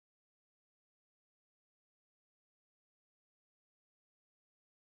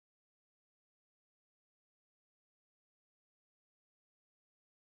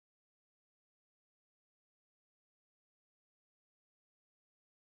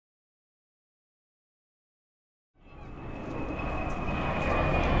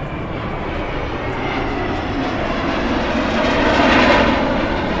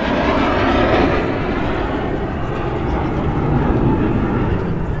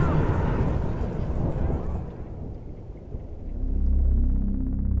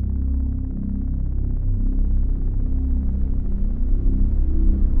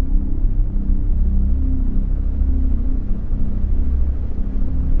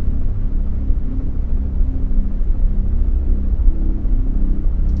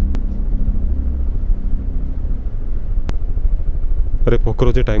రేపు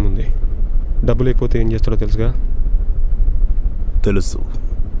ఒక్కరోజే టైం ఉంది. డబ్బు లేకపోతే ఏం చేస్తాడో తెలుసుగా? తెలుసు.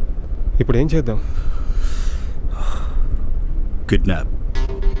 ఇప్పుడు ఏం చేద్దాం? కిడ్నాప్.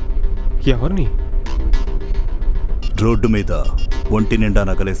 ఎవరిని? రోడ్డు మీద ఒంటి నిండా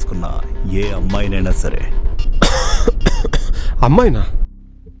నగలేసుకున్న ఏ అమ్మాయినైనా సరే. అమ్మాయినా?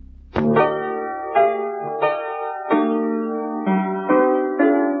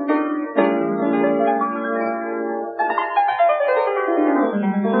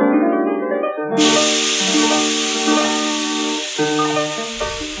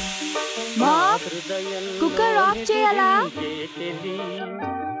 కుక్కర్ ఆఫ్ చేయాలా?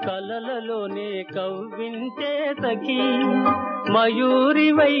 కలలలోనే కవ్వింటే సఖీ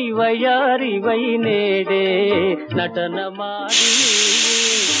మయూరివై వయారివై నేడే నటన మాడి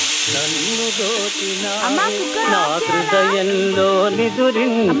నన్ను దోచిన నా హృదయంలో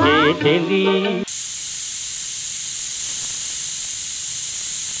నిదురించే చెలి.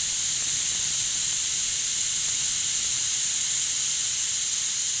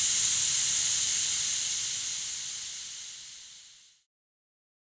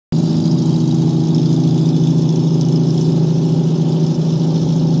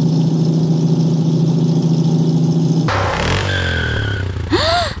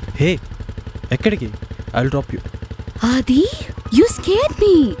 హే, ఎక్కడికి? I will drop you. ఆది, యు స్కేర్డ్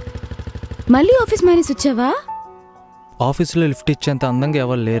మీ. మళ్ళీ ఆఫీస్ మేనేజ్ వచ్చావా? ఆఫీసులో లిఫ్ట్ ఇచ్చేంత అందంగా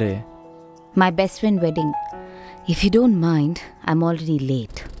ఎవరు లేరే. My best friend wedding. If you don't mind, I'm already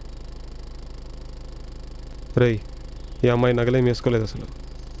late. రేయ్, ఈ అమ్మాయి నగలేం వేసుకోలేదు అసలు.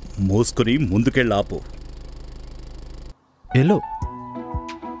 మోసుకొని ముందుకెళ్ళాపు. ఎల్లో,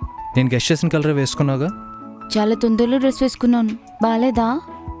 నేను గెస్ట్ చేసిన కలర్ వేసుకున్నావుగా. చాలా తొందరలో డ్రెస్ వేసుకున్నాను, బాలేదా?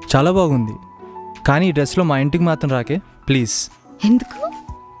 చాలా బాగుంది, కానీ ఈ డ్రెస్లో మా ఇంటికి మాత్రం రాకే ప్లీజ్. ఎందుకు?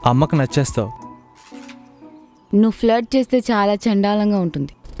 అమ్మకు నచ్చేస్తావు. నువ్వు ఫ్లర్ట్ చేస్తే చాలా చండాలంగా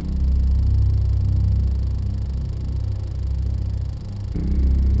ఉంటుంది.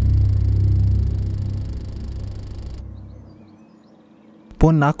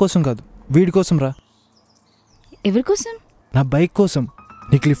 పోన్ నా కోసం కాదు, వీడి కోసం రా. ఎవరి కోసం? నా బైక్ కోసం.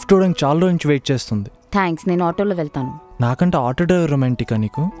 నీకు లిఫ్ట్ ఇవ్వడానికి చాలా రోజు నుంచి వెయిట్ చేస్తుంది. థ్యాంక్స్, నేను ఆటోలో వెళ్తాను. నాకంటే ఆటో డ్రైవర్ రొమాంటికా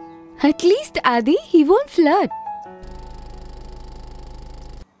నీకు? అట్లీస్ట్ అది he won't flirt.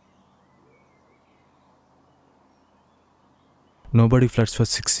 Nobody flirts for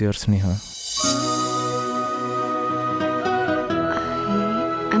 6 years, Neha.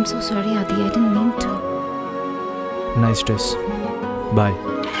 I'm so sorry, Adi. I didn't mean to. Nice dress. Bye.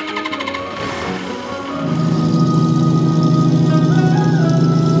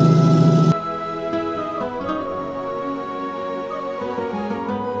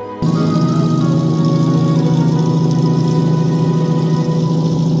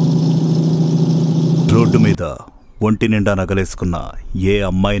 Road మీద ఒంటి నిండా నగలేసుకున్న ఏ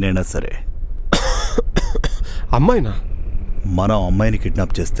అమ్మాయినైనా సరే. అమ్మాయినా? మనం అమ్మాయిని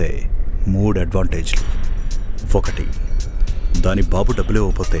కిడ్నాప్ చేస్తే 3 అడ్వాంటేజ్లు. 1, దాని బాబు డబ్బులు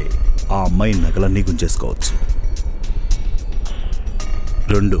ఇవ్వకపోతే ఆ అమ్మాయి నగలన్నీ గుంజేసుకోవచ్చు.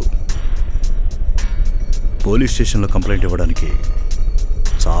 2, పోలీస్ స్టేషన్లో కంప్లైంట్ ఇవ్వడానికి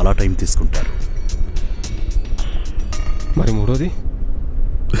చాలా టైం తీసుకుంటారు. మరి 3వది?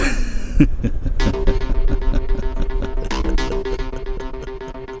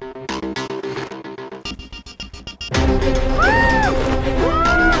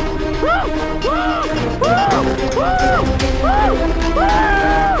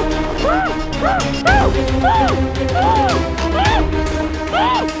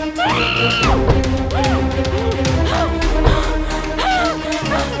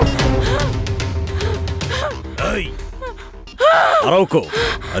 అరవకో,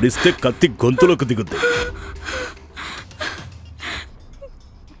 అరిస్తే కత్తి గొంతులోకి దిగుద్ది.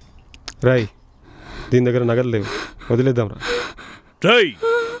 రాయ్, దీని దగ్గర నగలు లేవు, వదిలేద్దాంరా. రై,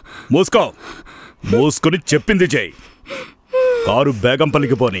 మోసుకో. మోసుకొని చెప్పింది చేయి. కారు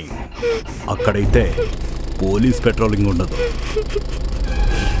బేగంపల్లికి పోని. అక్కడైతే పోలీస్ పెట్రోలింగ్ ఉండదు.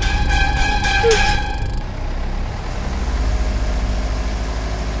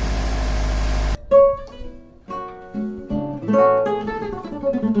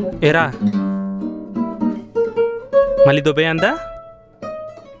 ఏరా, మళ్ళీ దుబాయ్ అందా?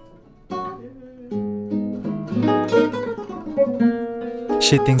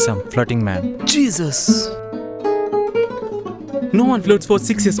 She thinks I'm flirting, man. Jesus! No one flirts for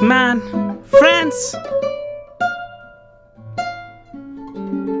 6 years, man. Friends!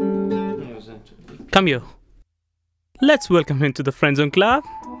 Come here. Let's welcome him to the Friend Zone Club.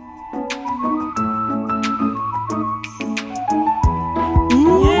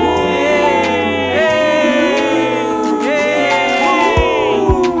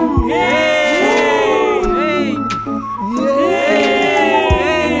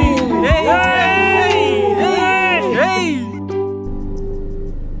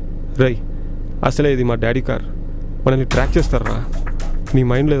 రై అసలే ఇది మా డాడీ కార్, మనల్ని ట్రాక్ చేస్తారా? నీ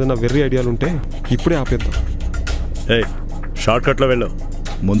మైండ్లో ఏదైనా వెర్రీ ఐడియాలు ఉంటే ఇప్పుడే ఆపేద్దాం. షార్ట్ కట్లో వెళ్ళు,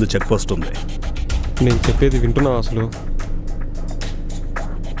 ముందు చెక్ పోస్ట్ ఉంది. నేను చెప్పేది వింటున్నావు అసలు?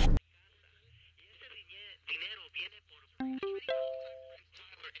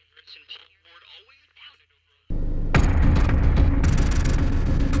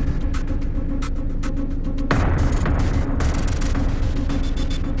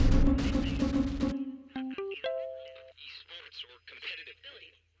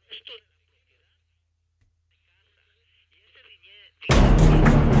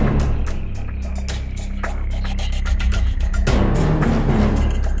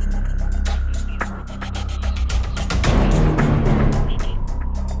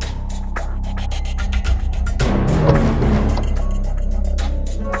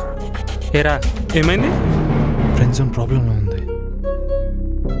 ఏరా ఏమైంది? ఫ్రెండ్ జోన్ ప్రాబ్లంలో ఉంది.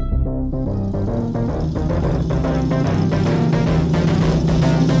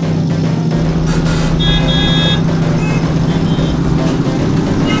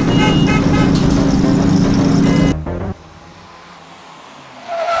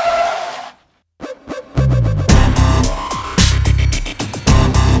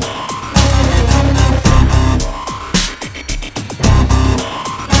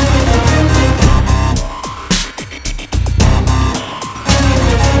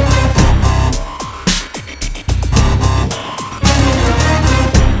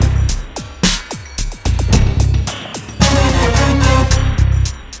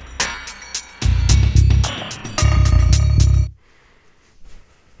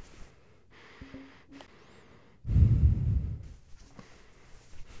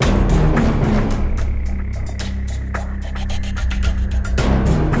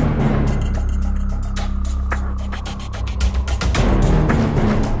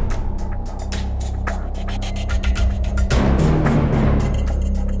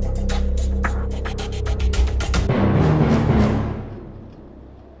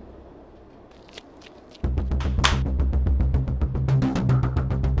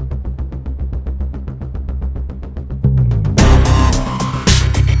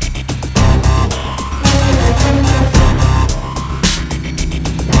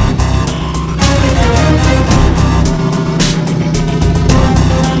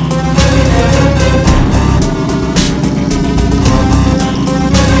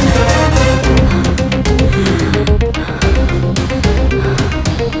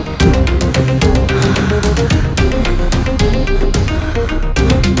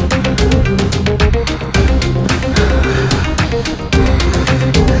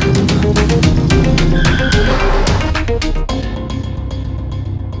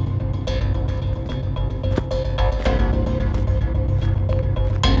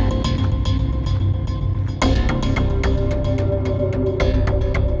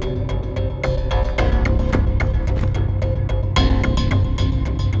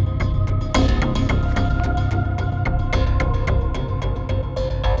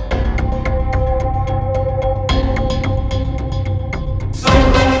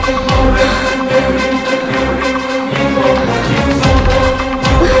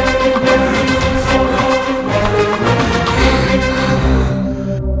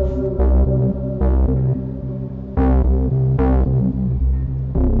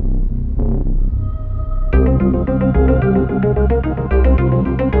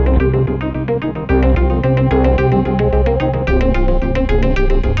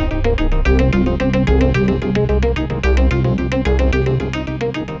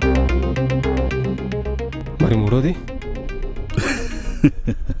 మూడోది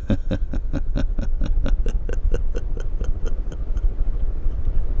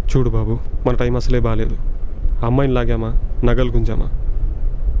చూడు బాబు, మన టైం అసలే బాగాలేదు. అమ్మాయిని లాగామా, నగలు గుంజామా,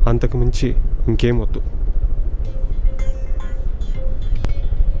 అంతకు మించి ఇంకేం వద్దు.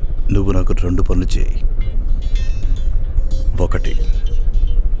 నువ్వు నాకు 2 పనులు చేయి. 1,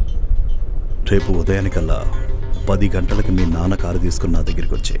 రేపు ఉదయానికల్లా 10 గంటలకి మీ నాన్న కారు తీసుకుని నా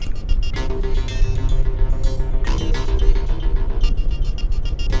దగ్గరికి వచ్చేయి.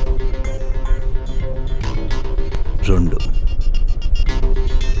 2,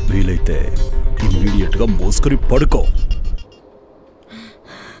 వీలైతే ఇమ్మీడియట్గా మోసుకొని పడుకో.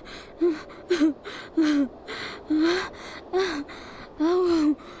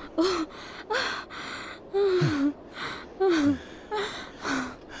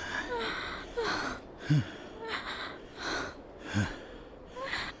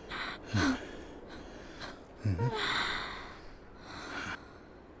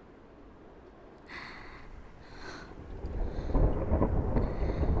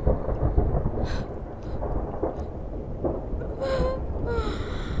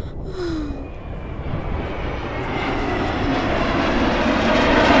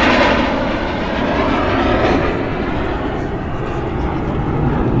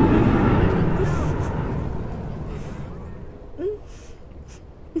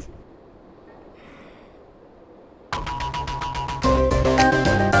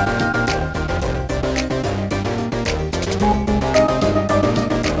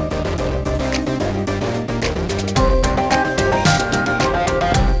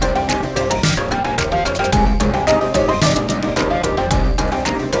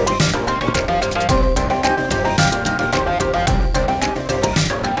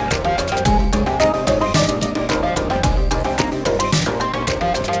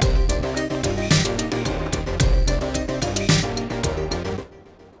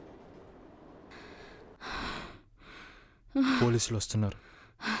 పోలీసులు వస్తున్నారు.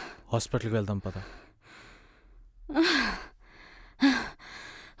 హాస్పిటల్కి వెళ్దాం పద.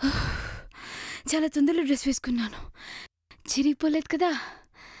 చాలా తొందరలో డ్రెస్ వేసుకున్నాను. చిరిగిపోలేదు కదా.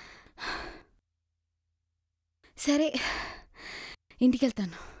 సరే ఇంటికి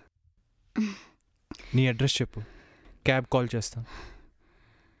వెళ్తాను. నీ అడ్రస్ చెప్పు, క్యాబ్ కాల్ చేస్తాను.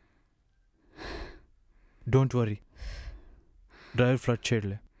 డోంట్ వరీ, డ్రైవర్ ఫ్లడ్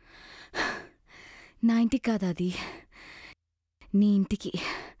చేయలే. నా ఇంటికి కాదు అది, నీ ఇంటికి.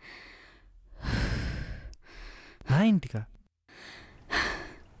 నా ఇంటికా?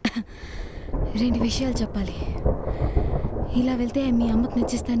 2 విషయాలు చెప్పాలి. ఇలా వెళ్తే మీ అమ్మకు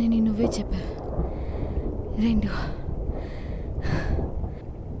నచ్చిస్తానని నువ్వే చెప్పావు. 2,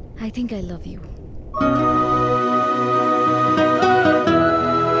 I think I love you.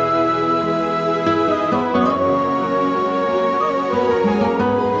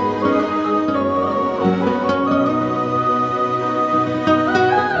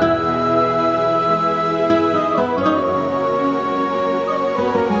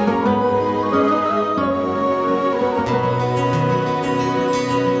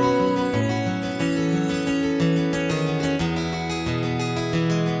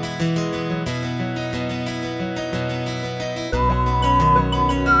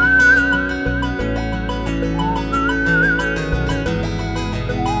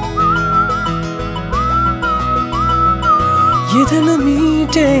 ఎదను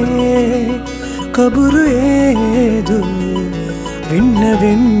మీటే కబురు ఏదు విన్న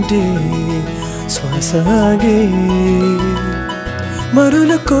వెంటే శ్వాసగే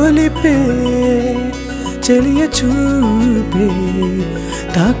మరుల కొలిపే చెలియ చూపే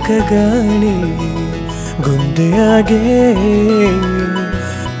తాకగానే గుండె ఆగే.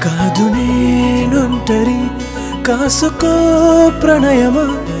 కాదు నేనొంటరి కాసుకో ప్రణయమా,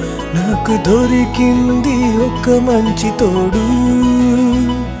 నాకు దొరికింది ఒక మంచి తోడు.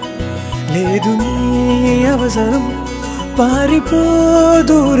 లేదు నీ అవసరం పారిపో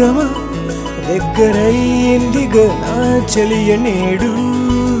దూరమా, దగ్గరయ్యిందిగా నా చెలియ నేడు.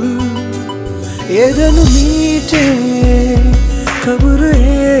 ఏదను మీటే కబురు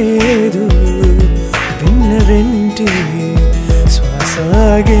ఏదు విన్న వెంటే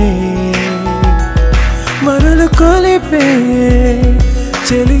శ్వాసగే మరలు కొలిపే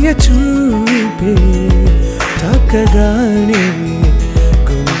చెలియ చూపే తాకగానే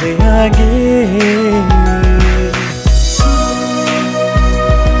గుండె ఆగే.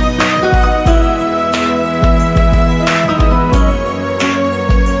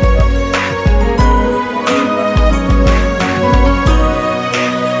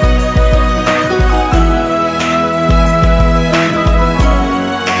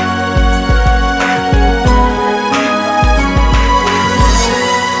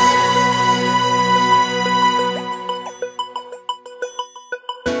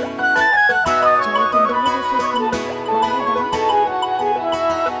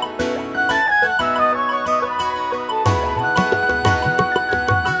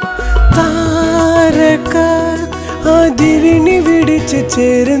 దివిని విడిచి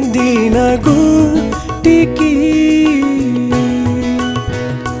చేరింది నా గూటికి,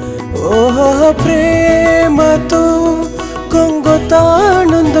 ఓహో ప్రేమతో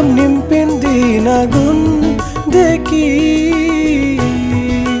కొంగొతానందం నింపింది నా గుండెకి.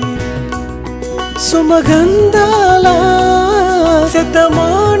 సుమగంధాల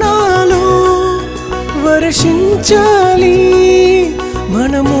శతమానాలు వర్షించాలి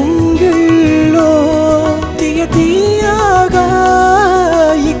మన ముంగిల్లో తీయ తీయగా,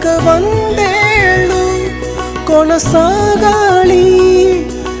 ఇక 100 ఏళ్ళు కొనసాగాలి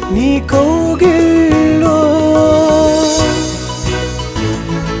నీ కౌగిల్లో.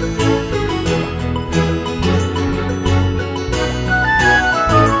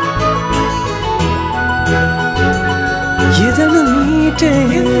 ఎదను మీటే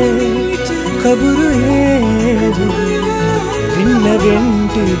కబురు ఏదు విన్న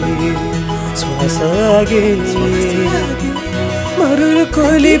వెంటే శ్వాసగే మరులు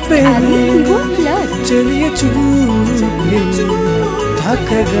కొలిపే చెలియ చూపే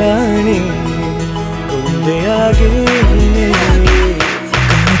తాకగానే గుండె ఆగే.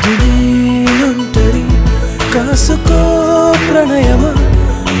 కాదు నేనొంటరి కాసుకో ప్రణయమా,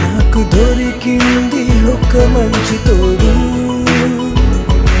 నాకు దొరికింది ఒక మంచి తోడు.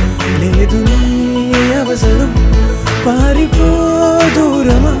 లేదు నీ అవసరం పారిపో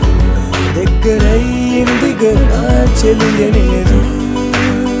దూరమా, దగ్గరయ్యిందిగా నా చెలియ నేడు.